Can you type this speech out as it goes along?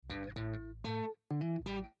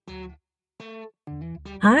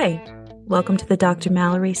Hi, welcome to the Dr.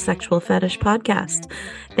 Mallory Sexual Fetish Podcast.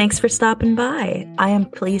 Thanks for stopping by. I am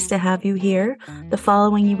pleased to have you here. The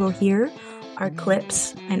following you will hear are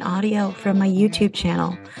clips and audio from my YouTube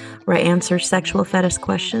channel, where I answer sexual fetish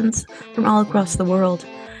questions from all across the world.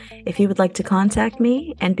 If you would like to contact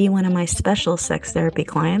me and be one of my special sex therapy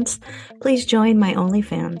clients, please join my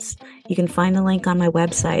OnlyFans. You can find the link on my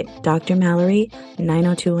website,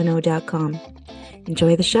 drmallory90210.com.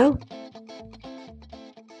 Enjoy the show.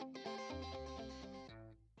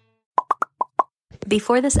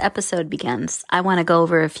 Before this episode begins, I want to go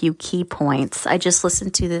over a few key points. I just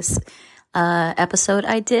listened to this episode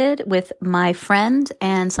I did with my friend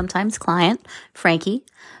and sometimes client, Frankie,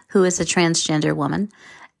 who is a transgender woman.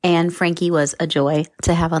 And Frankie was a joy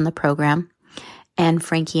to have on the program. And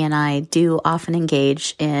Frankie and I do often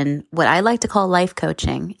engage in what I like to call life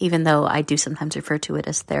coaching, even though I do sometimes refer to it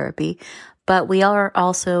as therapy. But we are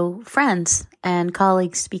also friends and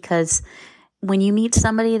colleagues because when you meet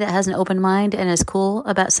somebody that has an open mind and is cool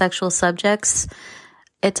about sexual subjects,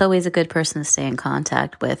 it's always a good person to stay in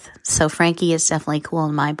contact with. So Frankie is definitely cool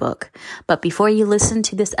in my book. But before you listen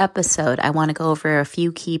to this episode, I want to go over a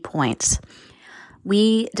few key points.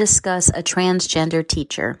 We discuss a transgender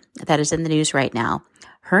teacher that is in the news right now.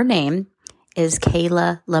 Her name is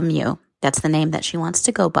Kayla Lemieux. That's the name that she wants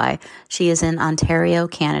to go by. She is in Ontario,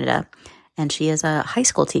 Canada, and she is a high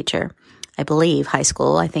school teacher. I believe high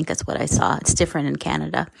school. I think that's what I saw. It's different in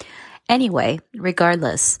Canada. Anyway,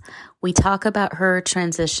 regardless, we talk about her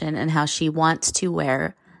transition and how she wants to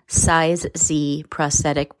wear size Z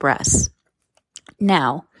prosthetic breasts.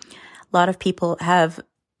 Now, a lot of people have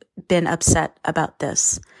been upset about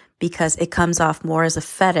this because it comes off more as a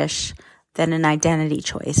fetish than an identity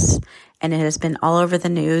choice. And it has been all over the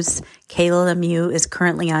news. Kayla Lemieux is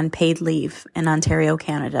currently on paid leave in Ontario,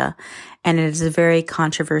 Canada. And it is a very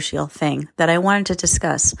controversial thing that I wanted to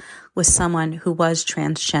discuss with someone who was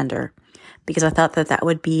transgender, because I thought that that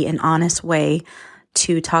would be an honest way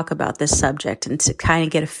to talk about this subject and to kind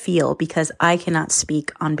of get a feel, because I cannot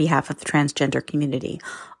speak on behalf of the transgender community.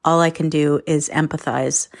 All I can do is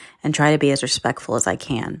empathize and try to be as respectful as I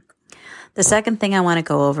can. The second thing I want to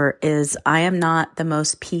go over is I am not the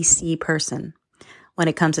most PC person when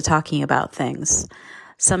it comes to talking about things.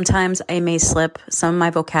 Sometimes I may slip some of my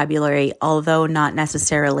vocabulary, although not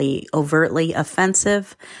necessarily overtly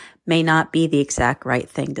offensive, may not be the exact right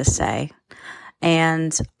thing to say.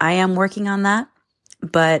 And I am working on that,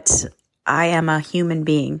 but I am a human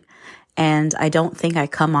being, and I don't think I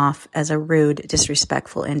come off as a rude,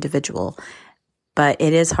 disrespectful individual. But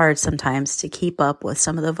it is hard sometimes to keep up with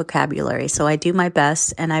some of the vocabulary. So I do my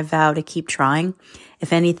best, and I vow to keep trying.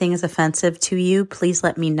 If anything is offensive to you, please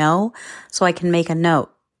let me know so I can make a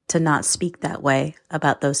note to not speak that way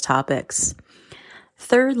about those topics.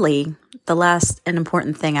 Thirdly, the last and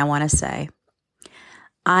important thing I want to say,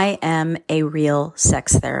 I am a real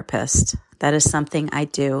sex therapist. That is something I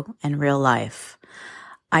do in real life.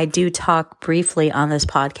 I do talk briefly on this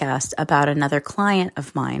podcast about another client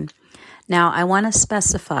of mine. Now, I want to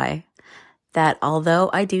specify that although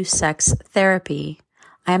I do sex therapy,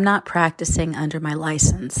 I am not practicing under my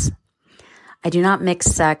license. I do not mix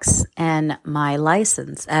sex and my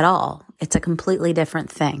license at all. It's a completely different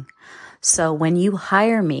thing. So when you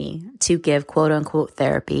hire me to give quote unquote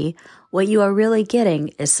therapy, what you are really getting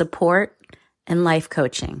is support and life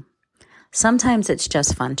coaching. Sometimes it's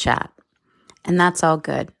just fun chat, and that's all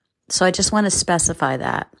good. So I just want to specify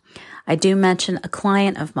that. I do mention a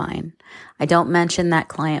client of mine. I don't mention that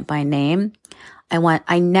client by name.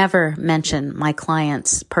 I never mention my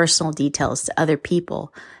client's personal details to other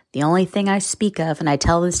people. The only thing I speak of, and I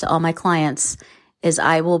tell this to all my clients, is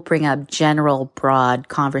I will bring up general, broad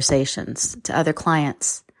conversations to other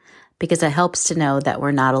clients because it helps to know that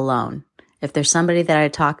we're not alone. If there's somebody that I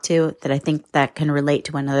talk to that I think that can relate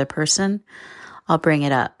to another person, I'll bring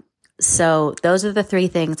it up. So those are the three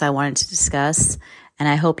things I wanted to discuss. And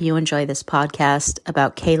I hope you enjoy this podcast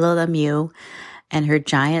about Kayla Lemieux and her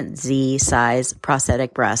giant Z-size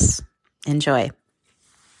prosthetic breasts. Enjoy.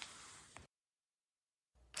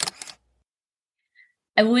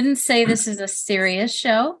 I wouldn't say this is a serious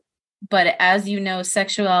show, but as you know,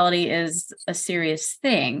 sexuality is a serious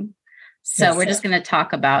thing. So Yes, we're just going to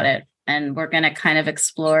talk about it, and we're going to kind of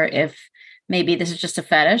explore if maybe this is just a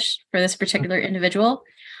fetish for this particular individual.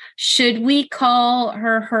 Should we call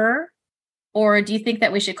her, or do you think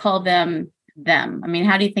that we should call them? I mean,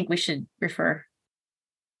 how do you think we should refer?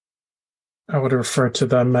 I would refer to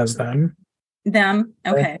them as them. Them?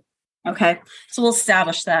 Okay. So we'll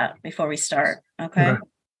establish that before we start. Okay. All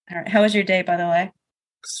right. How was your day, by the way?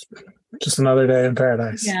 Just another day in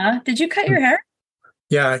paradise. Yeah. Did you cut your hair?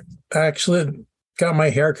 Yeah, I actually got my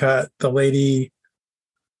hair cut, the lady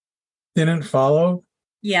didn't follow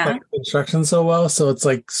Yeah. like instructions so well, so it's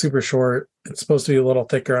like super short. It's supposed to be a little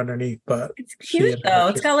thicker underneath, but It's she cute ended though. up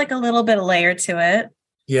It's just got like a little bit of layer to it.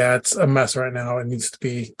 yeah, it's a mess right now. It needs to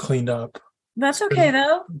be cleaned up. That's okay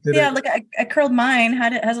though. Did Yeah, it? look, I curled mine.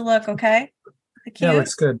 How's it look? Okay. Yeah, Cute.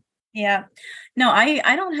 looks good. Yeah. No,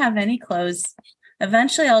 I don't have any clothes.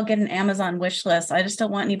 Eventually I'll get an Amazon wish list. I just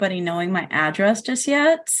don't want anybody knowing my address just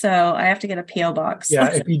yet. So I have to get a PO box. Yeah,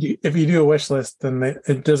 if you do a wish list, then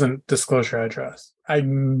it doesn't disclose your address. I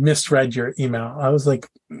misread your email. I was like,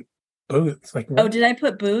 boots. Like, Oh, did I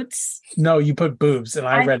put boots? no, you put boobs, and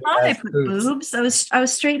I read thought it I as put boots. boobs. I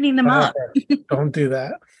was straightening them up. Okay. Don't do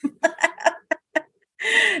that.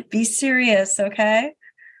 Be serious, okay?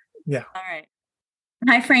 Yeah. All right.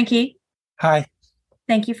 Hi, Frankie. Hi.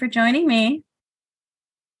 Thank you for joining me.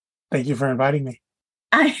 Thank you for inviting me.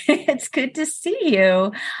 It's good to see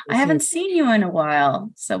you. I haven't seen you in a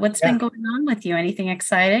while. So what's Yeah. been going on with you? Anything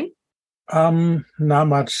exciting? Not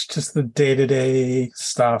much. Just the day-to-day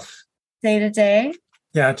stuff. Day to day?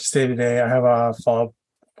 Yeah, just day-to-day. I have a follow-up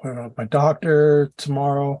appointment with my doctor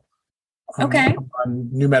tomorrow. Okay. I'm on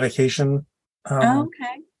new medication.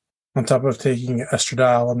 Okay. On top of taking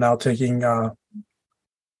estradiol, I'm now taking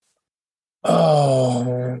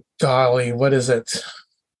oh golly, what is it?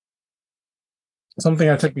 Something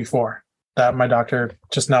I took before that my doctor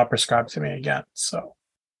just now prescribed to me again. So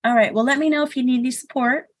All right. Well, let me know if you need any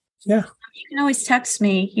support. yeah. You can always text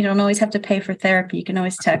me. You don't always have to pay for therapy. You can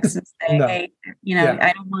always text and say, No. hey, Yeah.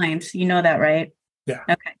 I don't mind. You know that, right? Yeah.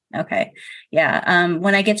 Okay. Yeah.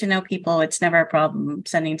 When I get to know people, it's never a problem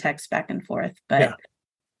sending texts back and forth. But Yeah.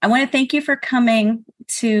 I want to thank you for coming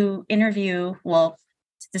to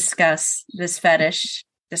discuss this fetish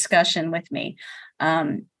discussion with me.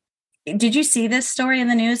 Did you see this story in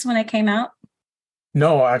the news when it came out?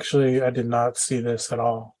 No, actually, I did not see this at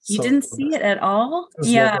all. You didn't see it at all? It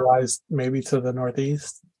was Yeah. localized maybe to the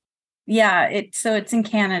Northeast. Yeah. It's in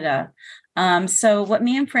Canada. So what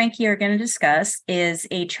me and Frankie are going to discuss is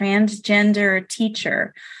a transgender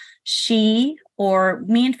teacher. Me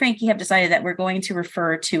and Frankie have decided that we're going to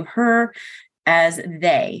refer to her as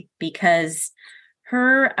they, because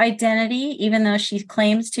her identity, even though she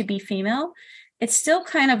claims to be female, it's still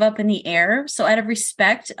kind of up in the air. So out of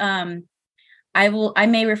respect, I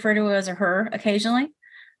may refer to her as a her occasionally,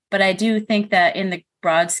 but I do think that in the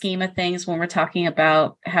broad scheme of things, when we're talking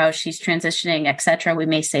about how she's transitioning, etc., we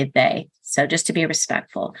may say they. So just to be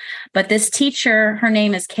respectful. But this teacher, her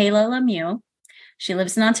name is Kayla Lemieux. She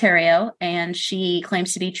lives in Ontario and she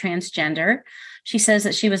claims to be transgender. She says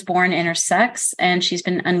that she was born intersex and she's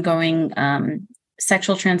been undergoing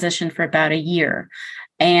sexual transition for about a year.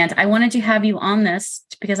 And I wanted to have you on this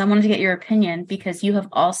because I wanted to get your opinion because you have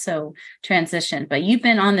also transitioned, but you've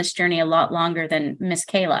been on this journey a lot longer than Miss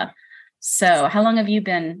Kayla. So how long have you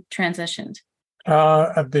been transitioned?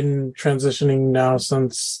 I've been transitioning now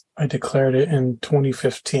since I declared it in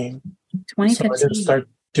 2015. 2015. So I didn't start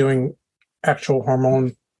doing actual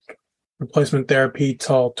hormone replacement therapy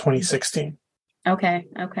till 2016. Okay.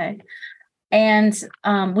 And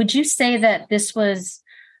would you say that this was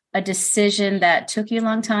a decision that took you a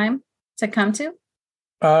long time to come to?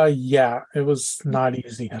 Yeah, it was not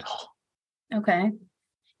easy at all. Okay.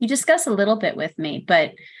 You discussed a little bit with me,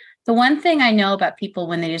 but the one thing I know about people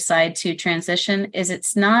when they decide to transition is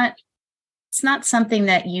it's not something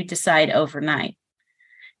that you decide overnight.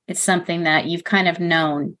 It's something that you've kind of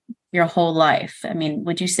known your whole life. I mean,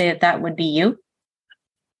 would you say that would be you?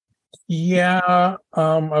 Yeah,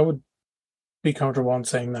 I would be comfortable in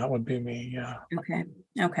saying that would be me. Yeah.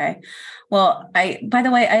 Okay. Well, by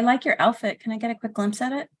the way, I like your outfit. Can I get a quick glimpse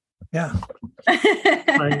at it? Yeah.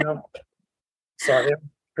 I know. Sorry, I'm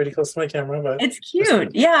pretty close to my camera, but it's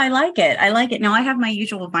cute. Yeah, I like it. Now I have my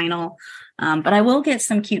usual vinyl, but I will get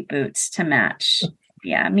some cute boots to match.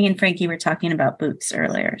 Yeah, me and Frankie were talking about boots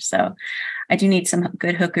earlier, so I do need some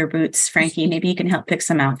good hooker boots. Frankie, maybe you can help pick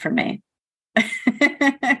some out for me.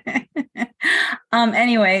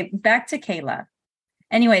 Anyway, back to Kayla.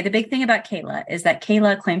 Anyway, the big thing about Kayla is that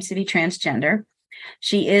Kayla claims to be transgender.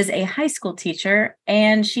 She is a high school teacher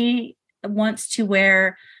and she wants to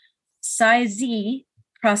wear size Z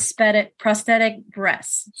prosthetic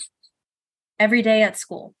breasts every day at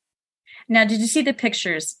school. Now, did you see the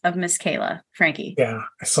pictures of Miss Kayla, Frankie? Yeah,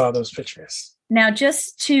 I saw those pictures. Now,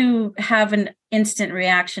 just to have an instant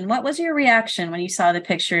reaction, what was your reaction when you saw the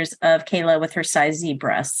pictures of Kayla with her size Z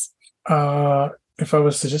breasts? If I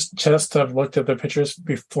was to just have looked at the pictures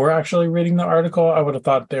before actually reading the article, I would have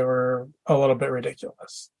thought they were a little bit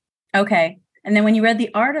ridiculous. Okay. And then when you read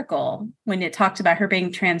the article, when it talked about her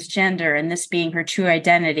being transgender and this being her true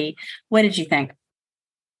identity, what did you think?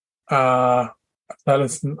 That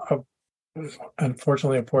is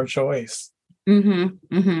unfortunately a poor choice.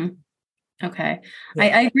 Mm-hmm. Mm-hmm. Okay. Yeah.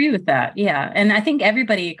 I agree with that. Yeah. And I think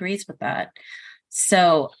everybody agrees with that.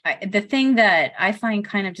 So the thing that I find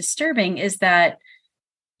kind of disturbing is that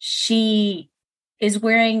she is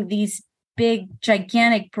wearing these big,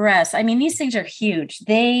 gigantic breasts. I mean, these things are huge.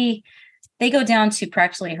 They go down to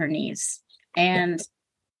practically her knees, and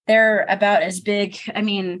they're about as big. I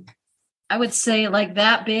mean, I would say like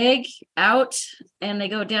that big out, and they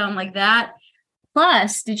go down like that.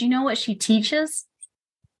 Plus, did you know what she teaches?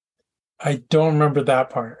 I don't remember that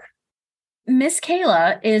part. Miss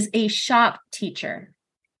Kayla is a shop teacher.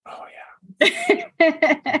 Oh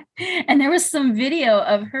yeah. And there was some video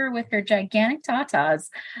of her with her gigantic tatas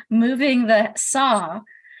moving the saw.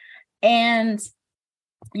 And,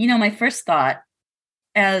 my first thought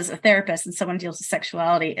as a therapist and someone who deals with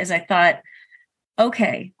sexuality is I thought,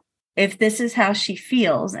 okay, if this is how she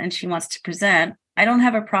feels and she wants to present, I don't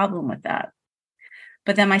have a problem with that.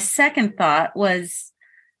 But then my second thought was,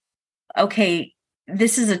 okay,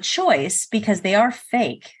 this is a choice because they are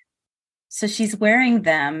fake. So she's wearing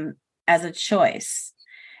them as a choice.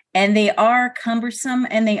 And they are cumbersome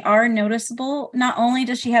and they are noticeable. Not only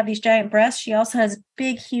does she have these giant breasts, she also has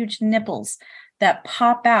big, huge nipples that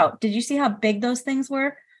pop out. Did you see how big those things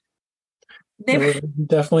were? They were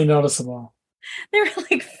definitely noticeable. They were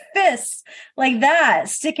like fists, like that,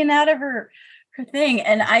 sticking out of her thing.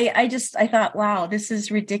 And I thought, wow, this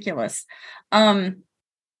is ridiculous.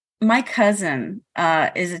 My cousin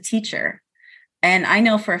is a teacher, and I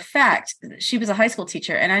know for a fact she was a high school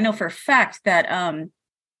teacher, and I know for a fact that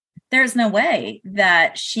there's no way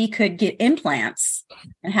that she could get implants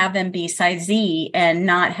and have them be size Z and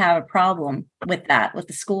not have a problem with that with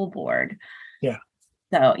the school board. Yeah.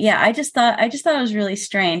 So yeah, I just thought it was really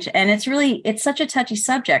strange, and it's such a touchy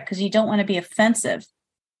subject because you don't want to be offensive.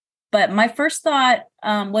 But my first thought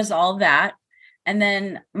was all that, and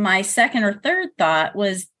then my second or third thought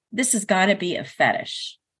was this has got to be a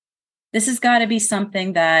fetish. This has got to be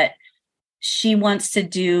something that she wants to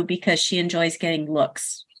do because she enjoys getting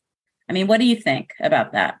looks. I mean, what do you think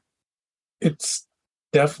about that? It's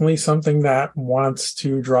definitely something that wants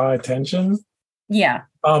to draw attention. Yeah.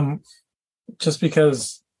 Just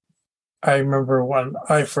because I remember when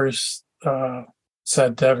I first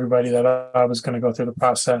said to everybody that I was going to go through the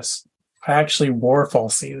process, I actually wore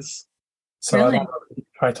falsies. So Really? I don't know if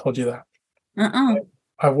I told you that. Uh-uh.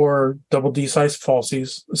 I wore double D size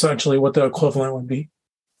falsies, essentially what the equivalent would be.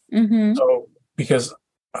 Mm-hmm. So because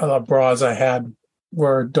the bras I had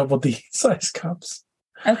were double D size cups.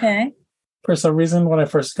 Okay. For some reason when I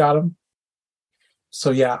first got them.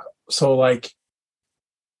 So yeah. So like,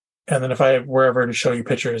 and then if I were ever to show you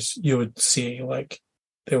pictures, you would see like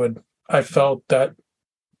I felt that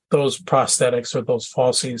those prosthetics or those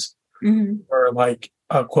falsies were like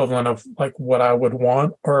equivalent of like what I would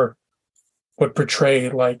want or would portray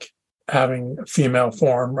like having a female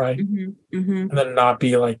form, right? Mm-hmm. Mm-hmm. And then not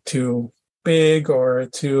be like too big or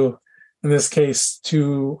too, in this case,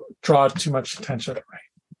 to draw too much attention, right?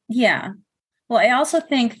 Yeah. Well, I also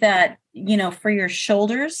think that, for your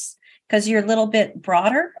shoulders, because you're a little bit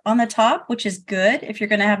broader on the top, which is good if you're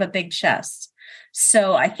going to have a big chest.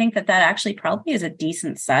 So I think that actually probably is a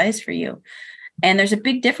decent size for you. And there's a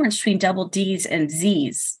big difference between double Ds and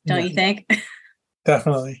Zs, don't you think?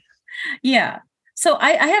 Definitely. Yeah. So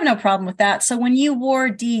I have no problem with that. So when you wore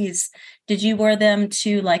Ds, did you wear them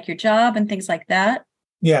to like your job and things like that?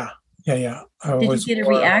 Yeah. Did you get a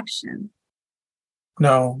reaction?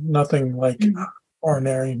 No, nothing like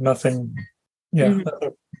ordinary, nothing. Yeah.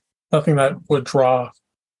 Nothing that would draw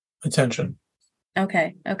attention.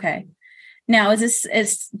 Okay. Now,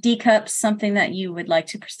 is D cup something that you would like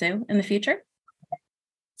to pursue in the future?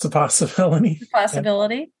 It's a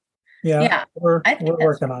possibility. Yeah. We're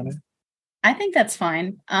working on it. I think that's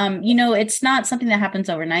fine. It's not something that happens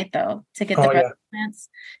overnight though. To get the breast implants,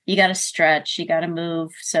 you got to stretch, you got to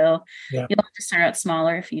move. So you'll have to start out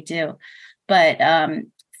smaller if you do. But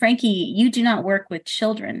Frankie, you do not work with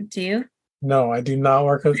children, do you? No, I do not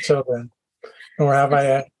work with children, nor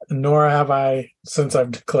have I since I've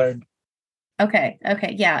declared. Okay.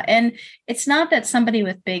 Yeah. And it's not that somebody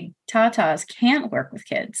with big tatas can't work with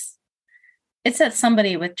kids. It's that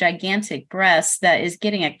somebody with gigantic breasts that is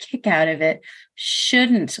getting a kick out of it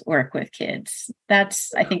shouldn't work with kids.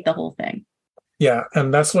 That's, I think, the whole thing. Yeah.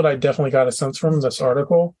 And that's what I definitely got a sense from this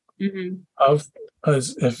article of,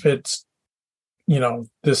 as if it's,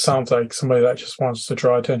 this sounds like somebody that just wants to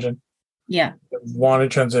draw attention. Yeah. Want to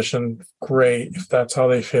transition, great. If that's how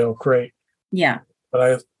they feel, great. Yeah. But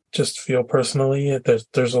I just feel personally that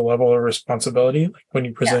there's a level of responsibility like when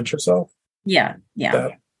you present yourself. Yeah.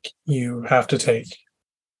 That you have to take.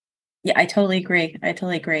 Yeah, I totally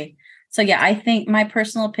agree. So yeah, I think my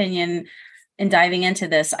personal opinion in diving into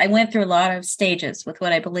this, I went through a lot of stages with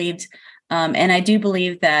what I believed. And I do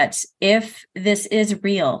believe that if this is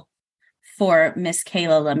real for Miss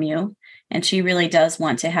Kayla Lemieux, and she really does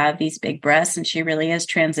want to have these big breasts, and she really is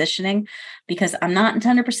transitioning, because I'm not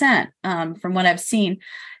 100% from what I've seen,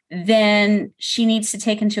 then she needs to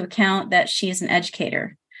take into account that she is an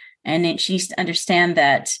educator, and she needs to understand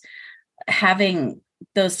that having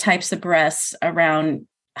those types of breasts around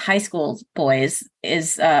high school boys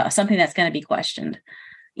is something that's going to be questioned.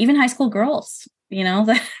 Even high school girls,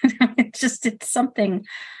 it's something.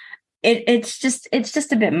 It's just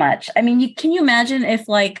a bit much. I mean, can you imagine if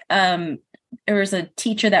there was a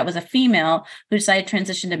teacher that was a female who decided to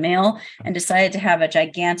transition to male and decided to have a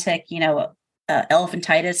gigantic,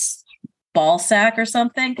 elephantitis ball sack or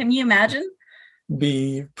something? Can you imagine?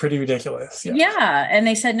 Be pretty ridiculous. Yeah. And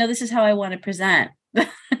they said, no, this is how I want to present.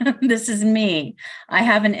 This is me. I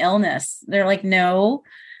have an illness. They're like, no,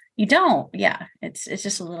 you don't. Yeah. It's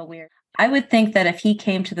just a little weird. I would think that if he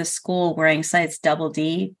came to the school wearing size double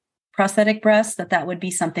D prosthetic breasts, that would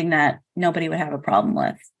be something that nobody would have a problem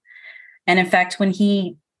with. And in fact, when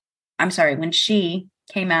they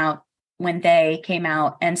came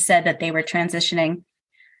out and said that they were transitioning,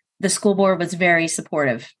 the school board was very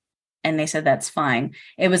supportive. And they said, that's fine.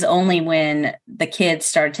 It was only when the kids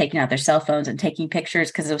started taking out their cell phones and taking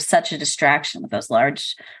pictures, because it was such a distraction with those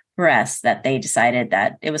large breasts, that they decided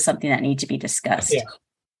that it was something that needed to be discussed.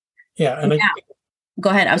 Yeah. And go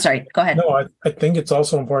ahead. I'm sorry. Go ahead. No, I think it's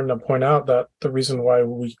also important to point out that the reason why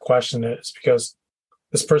we question it is because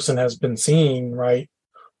this person has been seen, right,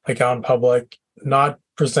 like out in public, not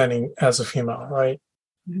presenting as a female, right?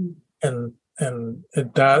 Mm-hmm. And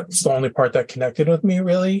that's the only part that connected with me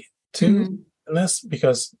really too in this,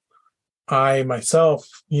 because I myself,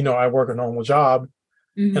 I work a normal job,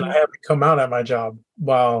 and I haven't come out at my job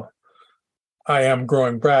while I am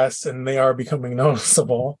growing breasts and they are becoming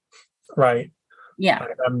noticeable, right? Yeah.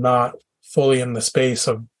 I'm not fully in the space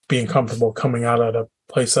of being comfortable coming out at a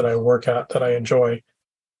place that I work at that I enjoy.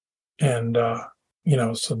 And,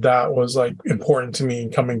 so that was like important to me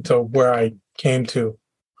coming to where I came to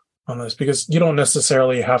on this, because you don't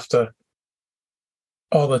necessarily have to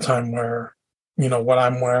all the time wear, what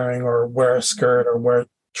I'm wearing, or wear a skirt or wear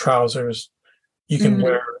trousers. You can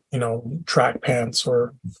wear, track pants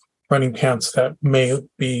or running pants that may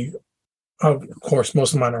be, of course,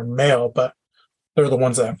 most of mine are male, but they're the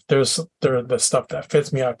ones that they're the stuff that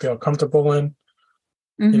fits me. I feel comfortable in,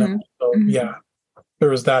 So yeah, there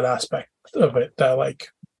was that aspect of it that like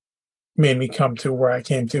made me come to where I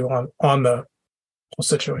came to on the whole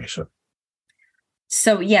situation.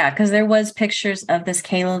 So yeah, because there was pictures of this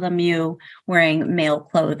Kayla Lemieux wearing male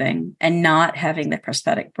clothing and not having the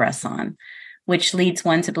prosthetic breasts on, which leads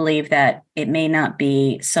one to believe that it may not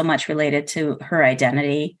be so much related to her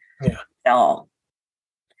identity at all.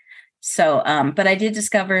 So, but I did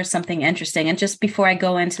discover something interesting. And just before I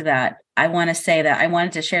go into that, I want to say that I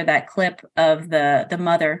wanted to share that clip of the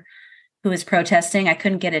mother who was protesting. I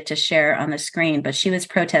couldn't get it to share on the screen, but she was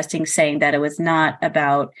protesting, saying that it was not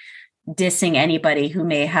about dissing anybody who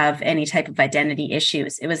may have any type of identity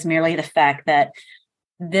issues. It was merely the fact that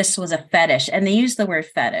this was a fetish. And they used the word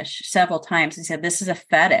fetish several times. They said, this is a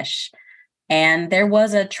fetish. And there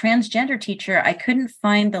was a transgender teacher. I couldn't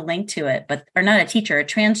find the link to it, or not a teacher, a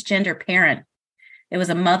transgender parent. It was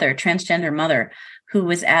a mother, transgender mother, who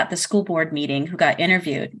was at the school board meeting, who got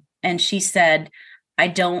interviewed. And she said, I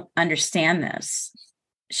don't understand this.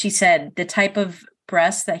 She said, the type of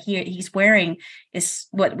breasts that he's wearing is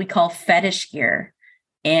what we call fetish gear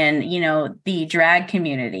in, the drag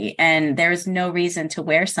community. And there's no reason to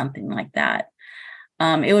wear something like that.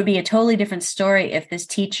 It would be a totally different story if this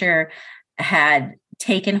teacher had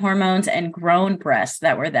taken hormones and grown breasts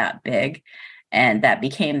that were that big, and that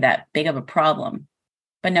became that big of a problem.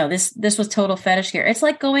 But no, this was total fetish gear. It's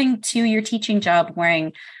like going to your teaching job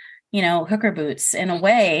wearing, hooker boots in a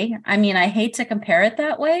way. I mean, I hate to compare it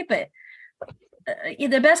that way, but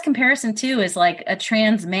the best comparison too is like a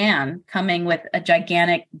trans man coming with a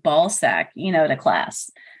gigantic ball sack, to class.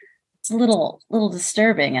 It's a little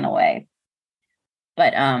disturbing in a way.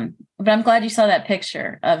 But I'm glad you saw that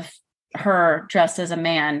picture of her dressed as a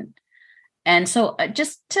man. And so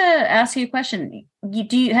just to ask you a question,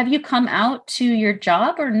 have you come out to your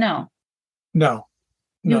job or no? No.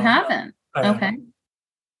 You haven't? Okay.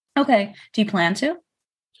 Okay. Do you plan to?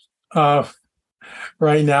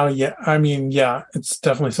 Right now, yeah. I mean, yeah, it's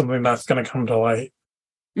definitely something that's going to come to light.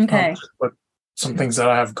 Okay. But some things that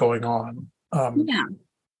I have going on. Yeah.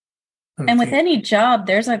 And with any job,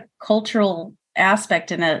 there's a cultural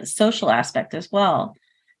aspect and a social aspect as well.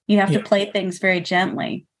 You have to play things very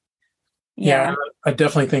gently. Yeah, I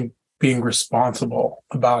definitely think being responsible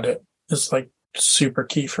about it is like super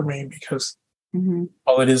key for me because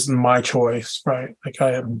while it isn't my choice, right? Like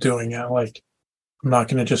I am doing it. Like I'm not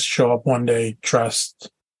going to just show up one day dressed,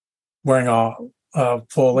 wearing a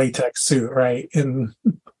full latex suit, right, in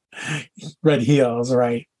red heels,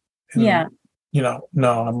 right? And,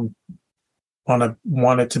 no,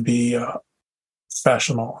 want it to be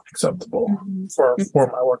fashionable, acceptable for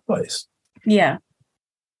my workplace. Yeah.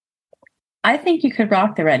 I think you could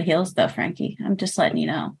rock the red heels though, Frankie. I'm just letting you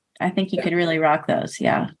know. I think you could really rock those.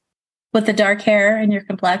 Yeah. With the dark hair and your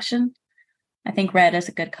complexion, I think red is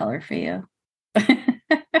a good color for you.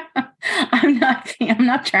 I'm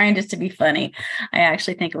not trying just to be funny. I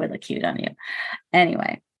actually think it would look cute on you.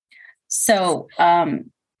 Anyway. So,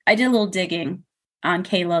 I did a little digging on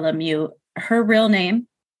Kayla Lemieux. Her real name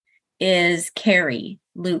is Carrie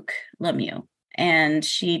Luke Lemieux. And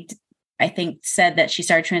she, I think, said that she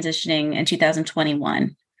started transitioning in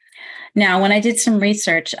 2021. Now, when I did some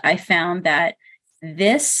research, I found that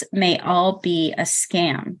this may all be a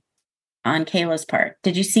scam on Kayla's part.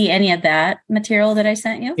 Did you see any of that material that I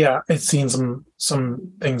sent you? Yeah, I've seen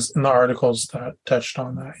some things in the articles that touched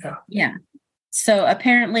on that. Yeah. Yeah. So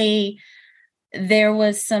apparently there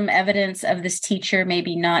was some evidence of this teacher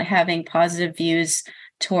maybe not having positive views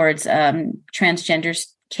towards transgender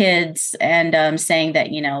kids and saying that,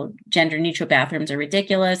 gender neutral bathrooms are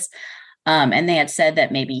ridiculous. And they had said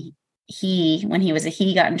that maybe when he was a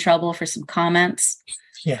he, got in trouble for some comments.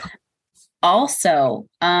 Yeah. Also,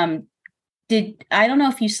 I don't know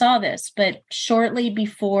if you saw this, but shortly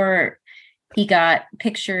before he got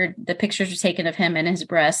pictured, the pictures were taken of him and his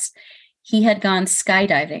breasts, he had gone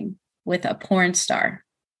skydiving with a porn star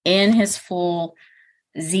in his full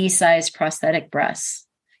Z-size prosthetic breasts.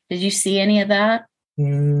 Did you see any of that?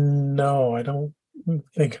 No, I don't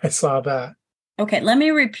think I saw that. Okay, let me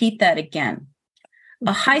repeat that again.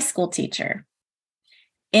 A high school teacher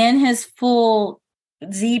in his full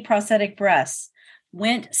Z prosthetic breasts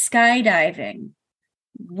went skydiving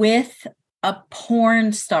with a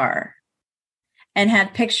porn star and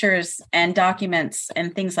had pictures and documents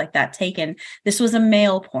and things like that taken. This was a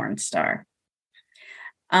male porn star.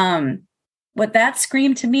 What that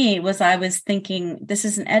screamed to me was, I was thinking, this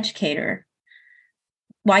is an educator.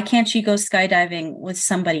 Why can't you go skydiving with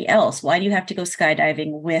somebody else? Why do you have to go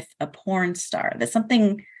skydiving with a porn star? That's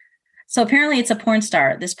something. So apparently it's a porn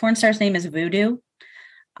star. This porn star's name is Voodoo.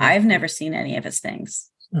 I've never seen any of his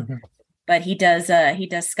things, but he does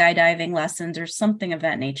skydiving lessons or something of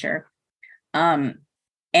that nature. And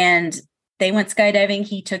they went skydiving.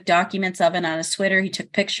 He took documents of it on his Twitter. He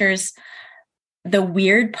took pictures. The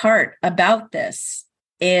weird part about this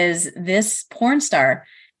is this porn star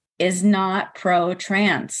is not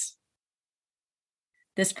pro-trans.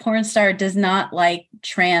 This porn star does not like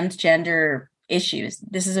transgender issues.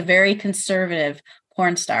 This is a very conservative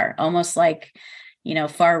porn star, almost like,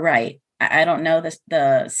 far right. I don't know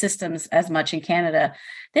the systems as much in Canada.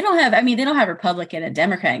 They don't have Republican and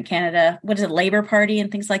Democrat in Canada. What is it, Labor Party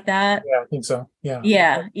and things like that? Yeah, I think so. Yeah.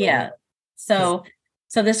 Yeah. So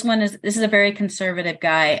this is a very conservative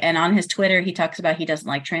guy. And on his Twitter, he talks about he doesn't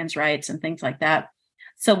like trans rights and things like that.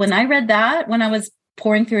 So when I read that, when I was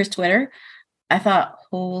pouring through his Twitter, I thought,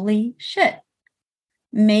 holy shit,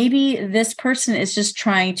 maybe this person is just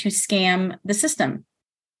trying to scam the system.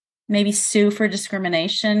 Maybe sue for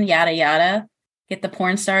discrimination, yada, yada, get the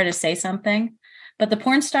porn star to say something. But the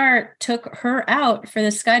porn star took her out for the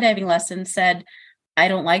skydiving lesson, said, I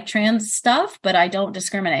don't like trans stuff, but I don't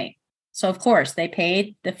discriminate. So, of course, they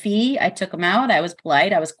paid the fee. I took them out. I was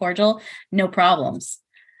polite. I was cordial. No problems.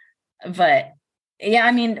 But, yeah,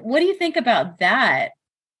 what do you think about that?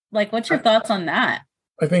 Like, what's your thoughts on that?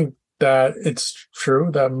 I think that it's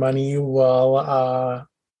true that money will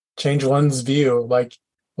change one's view. Like,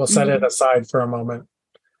 we'll set it aside for a moment.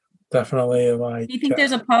 Definitely. Like, do you think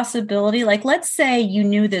there's a possibility? Like, let's say you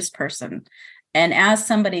knew this person, and as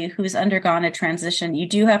somebody who's undergone a transition, you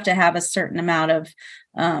do have to have a certain amount of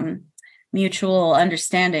mutual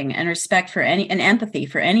understanding and respect and empathy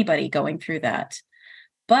for anybody going through that.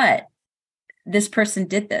 But this person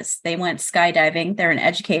did this. They went skydiving. They're an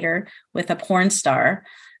educator with a porn star.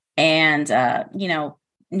 And,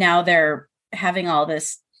 now they're having all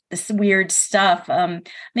this weird stuff. What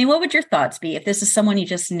would your thoughts be if this is someone you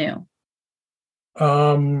just knew?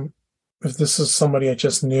 If this is somebody I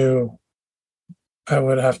just knew, I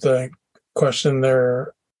would have to question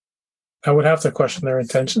their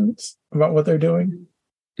intentions about what they're doing.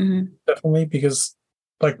 Definitely, because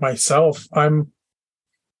like myself, I'm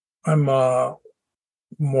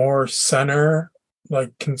more center,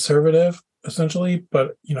 like conservative, essentially.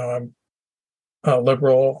 But I'm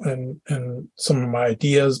liberal in some of my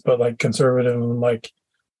ideas, but like conservative in like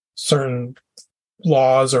certain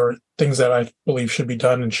laws or things that I believe should be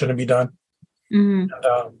done and shouldn't be done. Mm-hmm.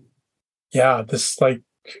 And, yeah, this like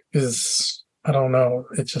is, I don't know.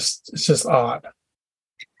 It's just odd.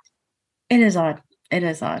 It is odd. It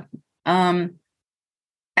is odd.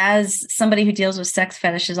 As somebody who deals with sex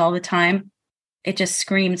fetishes all the time, it just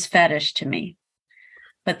screams fetish to me.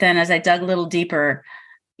 But then as I dug a little deeper,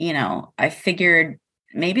 I figured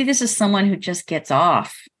maybe this is someone who just gets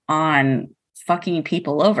off on fucking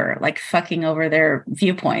people over, like fucking over their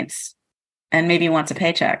viewpoints, and maybe wants a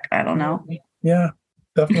paycheck. I don't know. Yeah,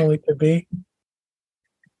 definitely could be.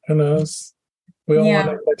 Who knows? We all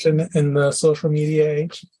want attention in the social media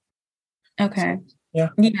age. Okay. Yeah.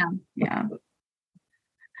 Yeah.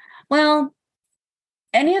 Well,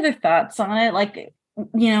 any other thoughts on it? Like,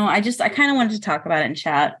 I kind of wanted to talk about it in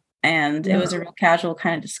chat, and it was a real casual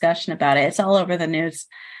kind of discussion about it. It's all over the news.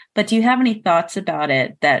 But do you have any thoughts about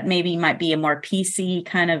it that maybe might be a more PC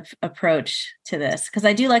kind of approach to this? Because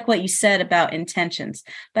I do like what you said about intentions,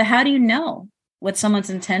 but how do you know what someone's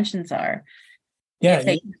intentions are if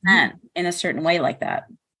they present in a certain way like that?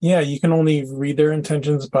 Yeah, you can only read their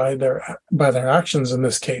intentions by their actions in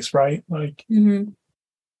this case, right? Like, I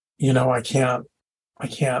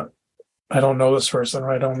don't know this person,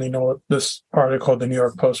 right? I only know this article the New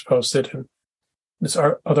York Post posted and this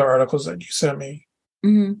other articles that you sent me.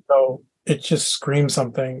 Mm-hmm. So it just screams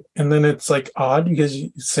something. And then it's like odd because you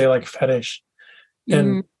say like fetish.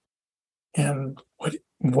 And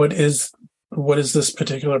what is this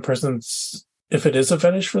particular person's, if it is a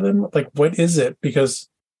fetish for them, like what is it? Because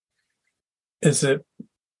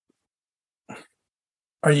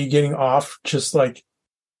are you getting off just like,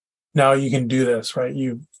 now you can do this, right?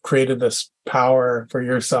 You've created this power for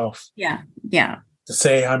yourself. Yeah. To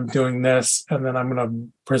say I'm doing this and then I'm going to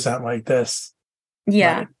present like this.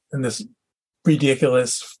 Yeah. Right? In this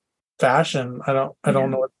ridiculous fashion. I don't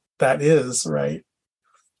know what that is, right?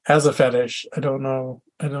 As a fetish. I don't know.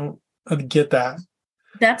 I get that.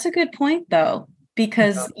 That's a good point though,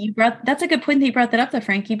 because that's a good point that you brought that up though,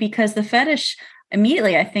 Frankie, because the fetish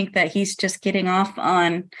immediately, I think that he's just getting off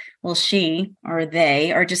on, well, she or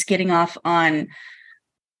they are just getting off on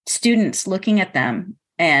students looking at them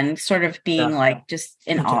and sort of being like just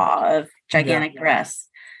in awe of gigantic breasts.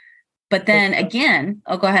 But then again,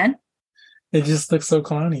 go ahead. It just looks so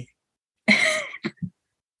clowny.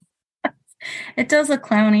 It does look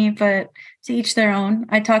clowny, but to each their own.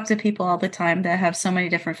 I talk to people all the time that have so many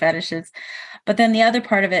different fetishes. But then the other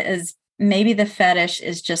part of it is maybe the fetish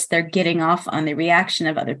is just they're getting off on the reaction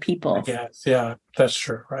of other people. Yes, yeah, that's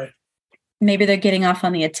true, right? Maybe they're getting off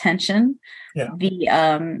on the attention, the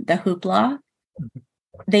hoopla. Mm-hmm.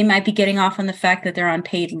 They might be getting off on the fact that they're on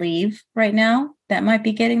paid leave right now. That might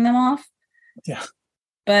be getting them off. Yeah.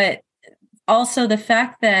 But also the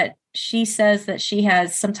fact that she says that she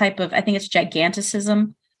has some type of, I think it's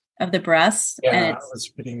giganticism of the breasts. Yeah, and I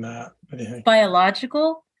was reading that.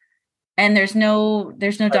 Biological, and there's no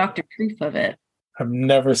doctor proof of it. I've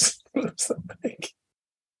never seen something.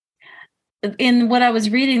 In what I was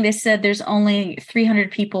reading, they said there's only 300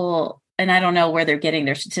 people, and I don't know where they're getting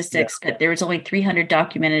their statistics, but there was only 300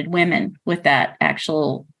 documented women with that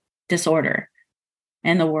actual disorder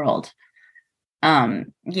in the world.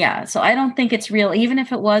 So I don't think it's real. Even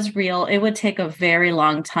if it was real, it would take a very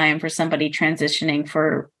long time for somebody transitioning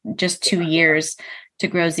for just 2 years to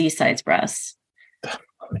grow Z-size breasts.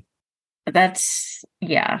 That's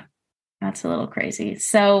a little crazy.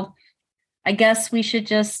 So I guess we should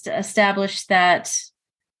just establish that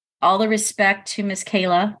all the respect to Miss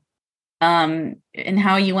Kayla, and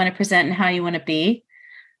how you want to present and how you want to be,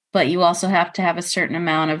 but you also have to have a certain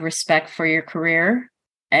amount of respect for your career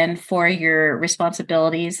and for your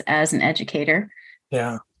responsibilities as an educator.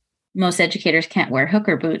 Yeah. Most educators can't wear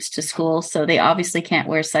hooker boots to school, so they obviously can't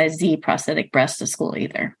wear size Z prosthetic breasts to school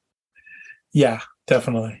either. Yeah,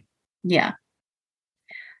 definitely. Yeah.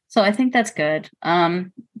 So I think that's good.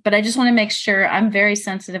 But I just want to make sure I'm very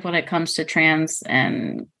sensitive when it comes to trans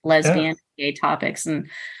and lesbian, gay topics. And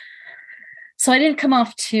so I didn't come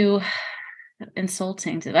off too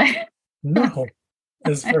insulting, did I? No,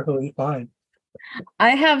 it's perfectly fine.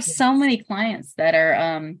 I have so many clients that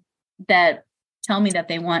are that tell me that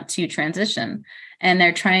they want to transition and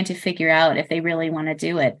they're trying to figure out if they really want to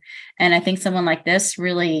do it. And I think someone like this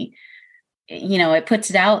really, it puts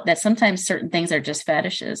it out that sometimes certain things are just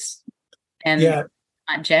fetishes and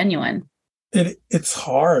not genuine. It's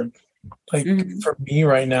hard. Like for me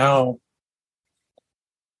right now,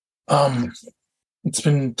 it's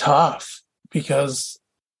been tough because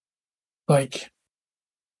like,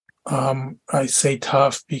 I say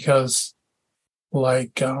tough because,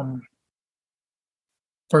 like,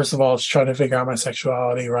 first of all, it's trying to figure out my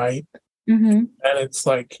sexuality, right? Mm-hmm. And it's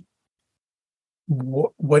like,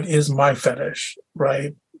 what is my fetish,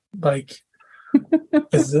 right? Like,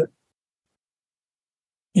 is it,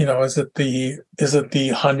 is it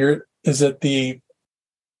the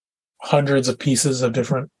hundreds of pieces of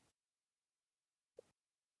different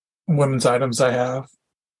women's items I have?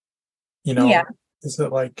 Yeah. Is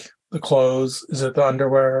it like the clothes? Is it the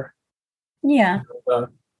underwear? Yeah.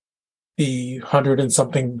 The hundred and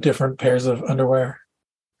something different pairs of underwear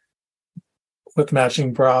with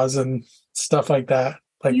matching bras and stuff like that.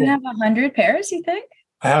 Like, You have 100 pairs, you think?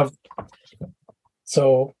 I have,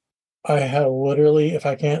 so I have literally,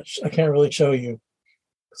 I can't really show you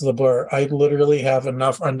because of the blur. I literally have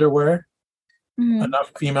enough underwear, Mm-hmm.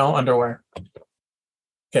 enough female underwear.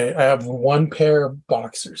 Okay, I have one pair of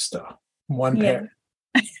boxers still, one pair.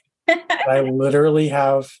 I literally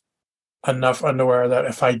have enough underwear that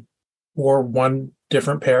if I wore one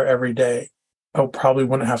different pair every day, I probably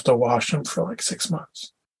wouldn't have to wash them for like 6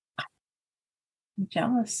 months. I'm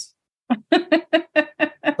jealous.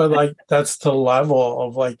 But like, that's the level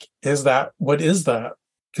of like, what is that?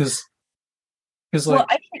 Because like, well,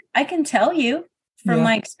 I can tell you from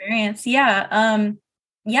my experience. Yeah.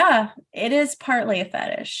 Yeah, it is partly a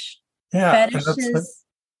fetish. Yeah. Fetishes.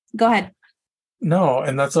 Go ahead. No,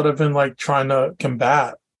 and that's what I've been like trying to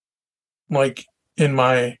combat. Like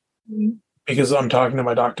because I'm talking to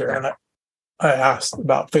my doctor and I asked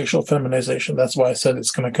about facial feminization. That's why I said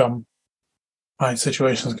my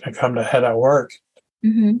situation is going to come to head at work.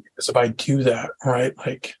 Mm-hmm. Because if I do that, right,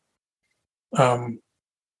 like, have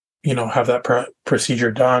that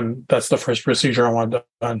procedure done, that's the first procedure I want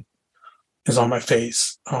done is on my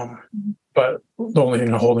face. But the only thing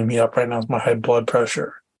holding me up right now is my high blood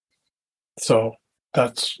pressure. So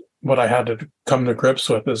that's what I had to come to grips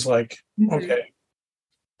with is like, okay,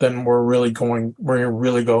 then we're really going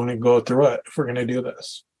to go through it if we're going to do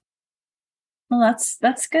this. Well,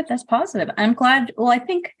 that's good. That's positive. I'm glad. Well, I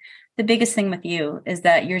think the biggest thing with you is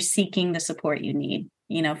that you're seeking the support you need,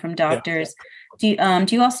 from doctors. Yeah.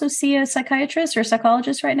 Do you also see a psychiatrist or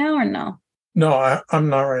psychologist right now or no? No, I'm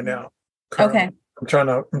not right now. Currently. Okay. I'm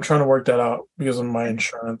trying to work that out because of my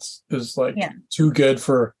insurance is like too good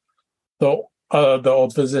for the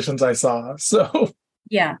old physicians I saw. So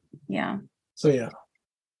yeah. So yeah.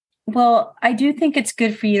 Well, I do think it's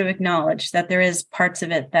good for you to acknowledge that there is parts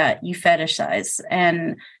of it that you fetishize,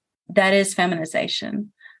 and that is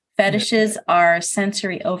feminization. Fetishes are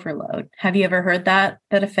sensory overload. Have you ever heard that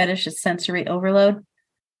a fetish is sensory overload?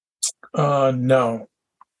 No.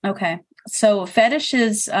 Okay. So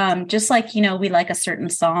fetishes, just like, we like a certain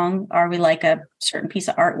song or we like a certain piece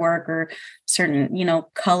of artwork or certain,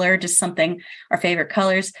 color, just something, our favorite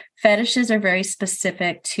colors. Fetishes are very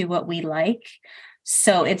specific to what we like.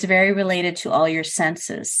 So it's very related to all your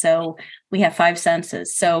senses. So we have 5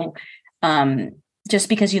 senses. So just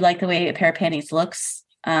because you like the way a pair of panties looks,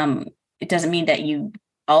 it doesn't mean that you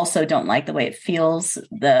also don't like the way it feels,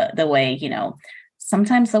 the way,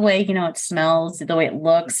 sometimes the way, it smells, the way it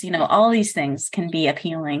looks, all these things can be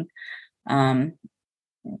appealing. Do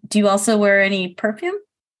you also wear any perfume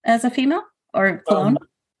as a female or cologne?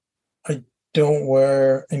 I don't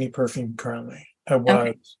wear any perfume currently. I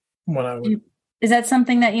was when I would. Is that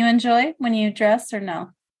something that you enjoy when you dress or no?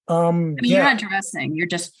 You're not dressing. You're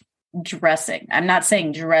just dressing. I'm not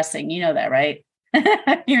saying dressing. You know that, right?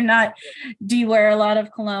 You're not. Do you wear a lot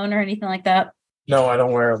of cologne or anything like that? No, I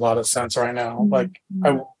don't wear a lot of scents right now. Mm-hmm.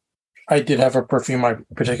 Like I did have a perfume I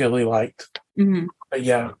particularly liked. Mm-hmm. But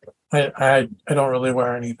yeah, I don't really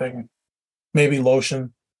wear anything. Maybe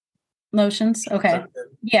lotion. Lotions. Okay.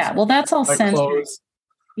 Yeah. Well, that's all sensory. Clothes.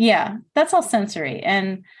 Yeah, that's all sensory.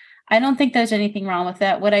 And I don't think there's anything wrong with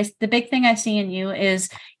that. The big thing I see in you is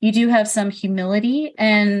you do have some humility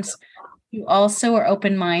and you also are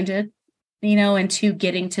open-minded, into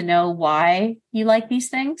getting to know why you like these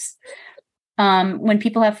things. When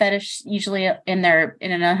people have fetish, usually in an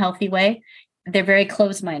unhealthy way, they're very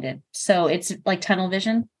closed-minded. So it's like tunnel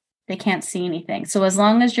vision. They can't see anything. So as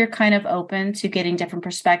long as you're kind of open to getting different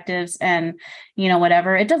perspectives and,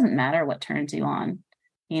 whatever, it doesn't matter what turns you on,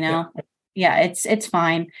 Yeah, it's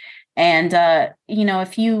fine. And,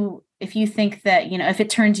 if you think that, if it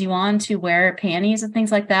turns you on to wear panties and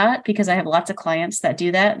things like that, because I have lots of clients that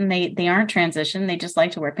do that and they aren't transition, they just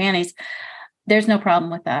like to wear panties. There's no problem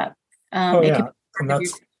with that. It could be part of your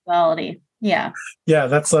sexuality. Yeah. Yeah.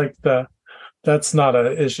 That's not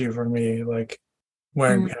an issue for me. Like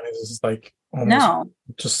wearing panties is like almost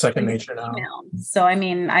just second nature now. So,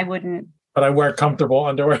 I wouldn't, but I wear comfortable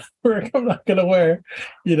underwear. I'm not gonna wear,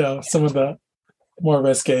 some of the more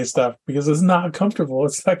risque stuff because it's not comfortable.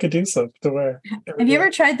 It's not conducive to wear. Have you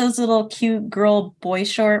ever tried those little cute girl boy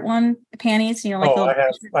short panties? Like Oh,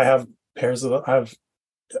 I have pairs of them.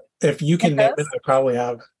 If you can name it, I probably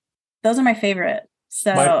have. Those are my favorite.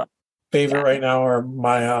 So my favorite right now are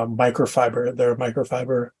my microfiber. They're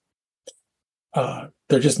microfiber.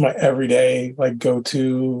 They're just my everyday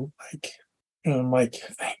go-to. I'm like,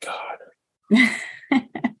 thank God,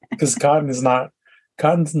 because cotton's not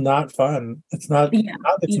fun. It's not.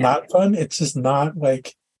 It's not fun. It's just not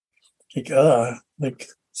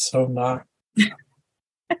so not. I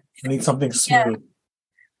need something smooth. Yeah.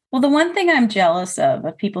 Well, the one thing I'm jealous of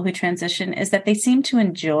people who transition is that they seem to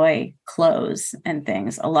enjoy clothes and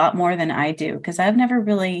things a lot more than I do. Because I've never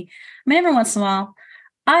really, every once in a while,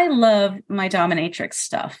 I love my dominatrix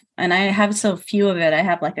stuff. And I have so few of it. I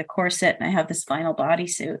have a corset and I have this vinyl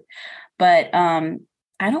bodysuit. But I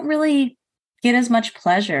don't really get as much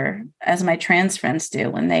pleasure as my trans friends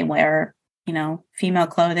do when they wear, female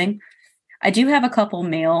clothing. I do have a couple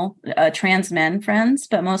male trans men friends,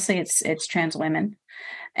 but mostly it's trans women.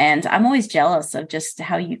 And I'm always jealous of just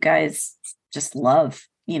how you guys just love,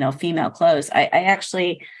 female clothes. I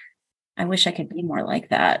wish I could be more like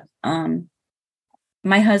that.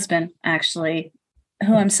 My husband, actually,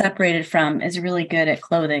 who I'm separated from, is really good at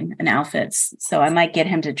clothing and outfits. So I might get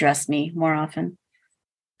him to dress me more often.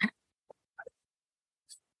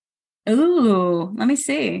 Ooh, let me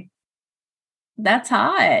see. That's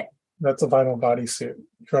hot. That's a vinyl bodysuit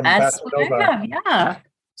from That's what I have, yeah.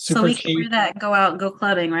 Super so we cheap. can wear that and go out and go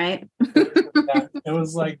clubbing, right? Yeah, it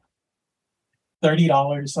was $30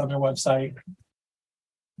 on their website.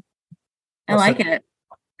 I like it.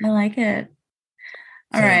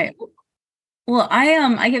 All right. Well,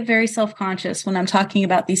 I get very self-conscious when I'm talking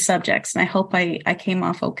about these subjects, and I hope I came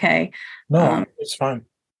off okay. No, it's fine.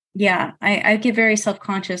 Yeah, I get very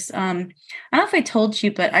self-conscious. I don't know if I told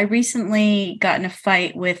you, but I recently got in a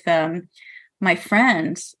fight with my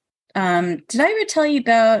friends. Did I ever tell you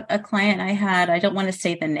about a client I had? I don't want to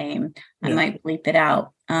say the name. I might bleep it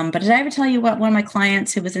out. But did I ever tell you about one of my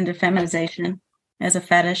clients who was into feminization as a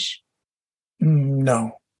fetish?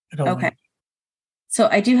 No, I don't. Okay. So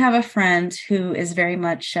I do have a friend who is very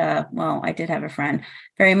much, I did have a friend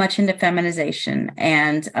very much into feminization.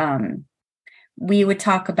 And we would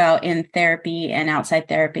talk about in therapy and outside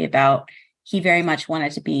therapy about he very much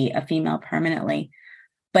wanted to be a female permanently.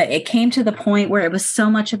 But it came to the point where it was so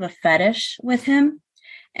much of a fetish with him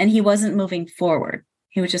and he wasn't moving forward.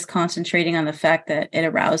 He was just concentrating on the fact that it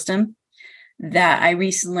aroused him, that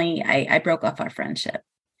I broke off our friendship.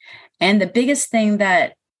 And the biggest thing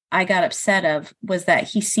that I got upset of was that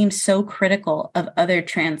he seemed so critical of other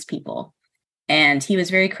trans people. And he was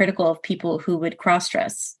very critical of people who would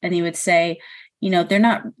cross-dress. And he would say, they're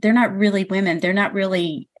not really women. They're not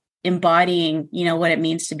really embodying, what it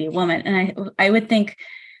means to be a woman. And I would think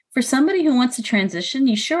for somebody who wants to transition,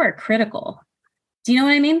 you sure are critical. Do you know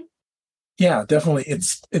what I mean? Yeah, definitely.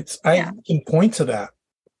 I can point to that.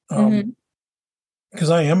 Because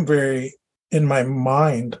I am very, in my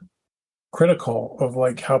mind, critical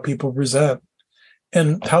of how people present,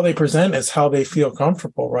 and how they present is how they feel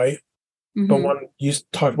comfortable, right? But when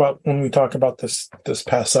we talk about this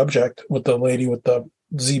past subject with the lady with the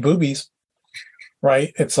Z boobies,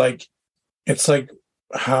 right? It's like,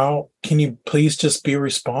 how can you please just be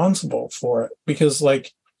responsible for it? Because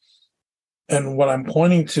and what I'm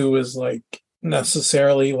pointing to is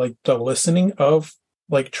necessarily the listening of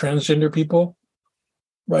transgender people,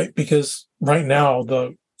 right? Because right now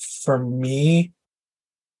for me,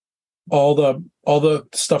 all the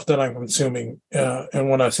stuff that I'm consuming, and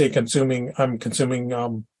when I say consuming, I'm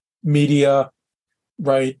consuming media,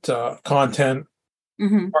 right? Content,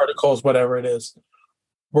 articles, whatever it is.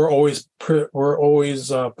 We're always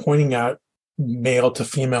pointing at male to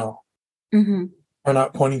female. We're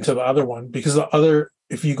not pointing to the other one, because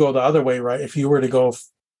if you go the other way, right? If you were to go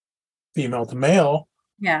female to male,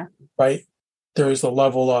 right? There's a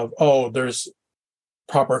level of there's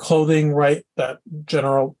proper clothing, right? That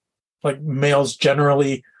males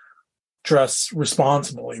generally dress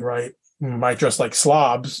responsibly, right? Might dress like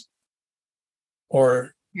slobs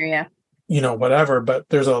or whatever, but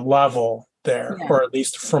there's a level there, or at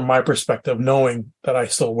least from my perspective, knowing that I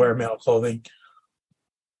still wear male clothing,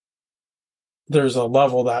 there's a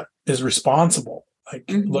level that is responsible,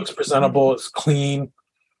 looks presentable, it's clean,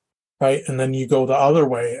 right? And then you go the other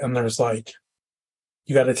way and there's I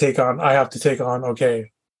have to take on,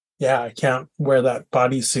 okay, I can't wear that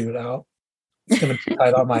bodysuit out. It's going to be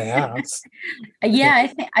tight on my ass.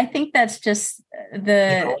 I think that's just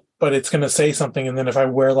but it's going to say something. And then if I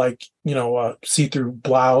wear like, a see-through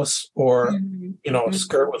blouse or, a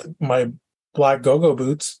skirt with my black go-go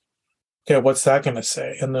boots, okay, what's that going to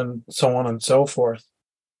say? And then so on and so forth.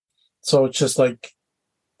 So it's just like,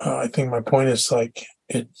 I think my point is like,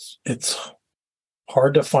 it's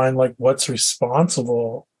hard to find like what's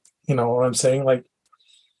responsible. You know what I'm saying? Like,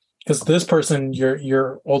 because this person,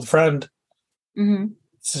 your old friend,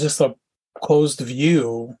 it's just a closed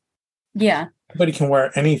view. Yeah. Everybody can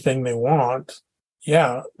wear anything they want.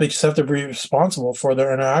 Yeah. They just have to be responsible for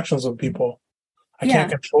their interactions with people. I can't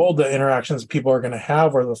control the interactions people are going to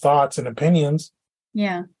have or the thoughts and opinions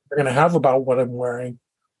they're going to have about what I'm wearing,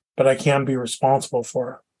 but I can be responsible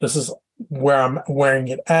for it. This is where I'm wearing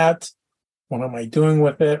it at. What am I doing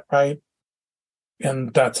with it? Right.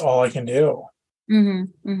 And that's all I can do. Does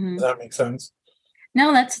that make sense?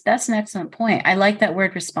 No, that's an excellent point. I like that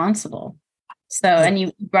word responsible. So, and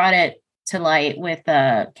you brought it to light with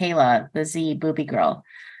Kayla, the Z booby girl,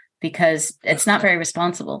 because it's not very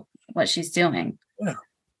responsible what she's doing. Yeah.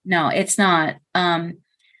 No, it's not. And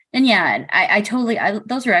yeah, I totally,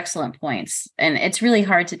 those are excellent points. And it's really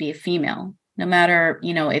hard to be a female, no matter,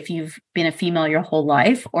 if you've been a female your whole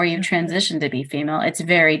life or you've transitioned to be female, it's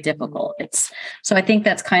very difficult. So I think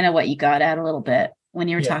that's kind of what you got at a little bit when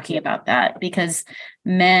you were talking about that, because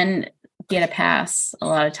men get a pass a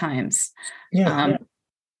lot of times.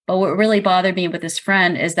 But what really bothered me with this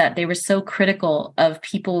friend is that they were so critical of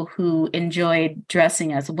people who enjoyed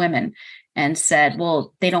dressing as women and said,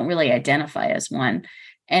 well, they don't really identify as one.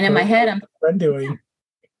 And in my head, I'm friend doing.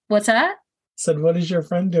 What's that? Said, what is your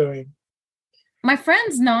friend doing? My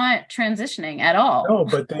friend's not transitioning at all. No,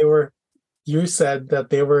 but you said that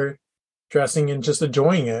they were dressing and just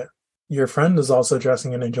enjoying it. Your friend is also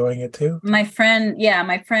dressing and enjoying it too. My friend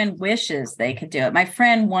wishes they could do it. My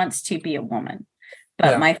friend wants to be a woman,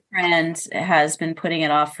 but my friend has been putting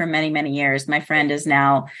it off for many, many years. My friend is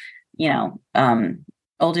now,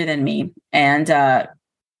 older than me, and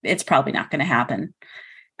it's probably not going to happen.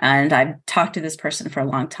 And I've talked to this person for a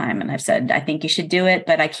long time, and I've said, I think you should do it,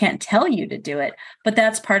 but I can't tell you to do it. But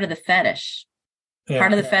that's part of the fetish.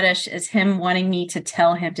 Part of the fetish is him wanting me to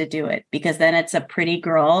tell him to do it, because then it's a pretty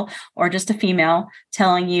girl or just a female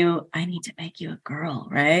telling you, I need to make you a girl,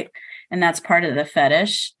 right? And that's part of the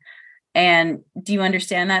fetish. And do you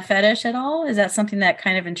understand that fetish at all? Is that something that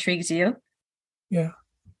kind of intrigues you? Yeah.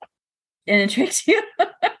 It intrigues you?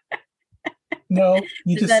 No,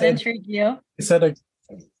 you Does that intrigue you? You said a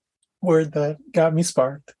word that got me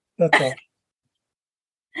sparked. That's all.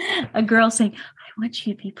 A girl saying, I want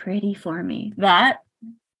you to be pretty for me. That?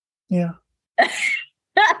 Yeah.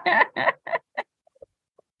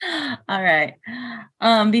 All right.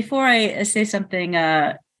 Before I say something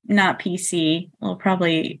not PC, we'll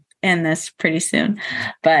probably end this pretty soon.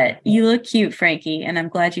 But you look cute, Frankie, and I'm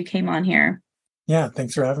glad you came on here. Yeah,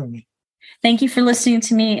 thanks for having me. Thank you for listening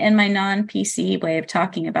to me in my non-PC way of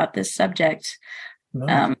talking about this subject.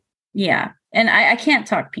 No. Yeah. And I can't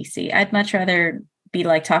talk PC. I'd much rather be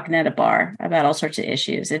like talking at a bar about all sorts of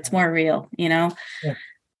issues. It's more real,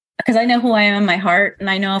 because I know who I am in my heart. And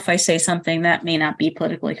I know if I say something that may not be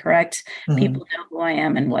politically correct, people know who I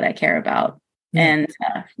am and what I care about. And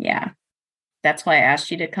that's why I asked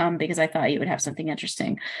you to come, because I thought you would have something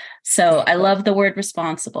interesting. So I love the word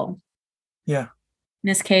responsible. Yeah.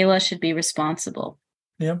 Miss Kayla should be responsible.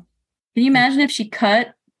 Yeah. Can you imagine if she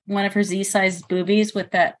cut one of her Z-sized boobies with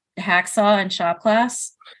that hacksaw in shop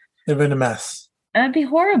class? It'd been a mess. That'd be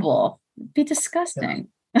horrible. It'd be disgusting.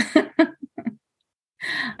 Yeah.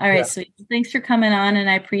 All right, sweet. Thanks for coming on, and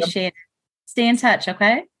I appreciate it. Stay in touch,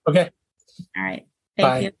 okay? Okay. All right.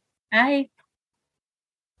 Thank you. Bye.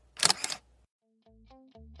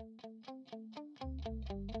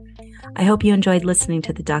 I hope you enjoyed listening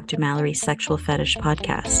to the Dr. Mallory Sexual Fetish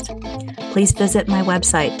podcast. Please visit my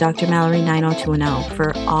website, drmallory90210,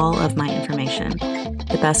 for all of my information.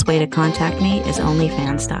 The best way to contact me is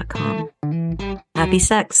onlyfans.com. Happy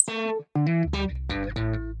sex!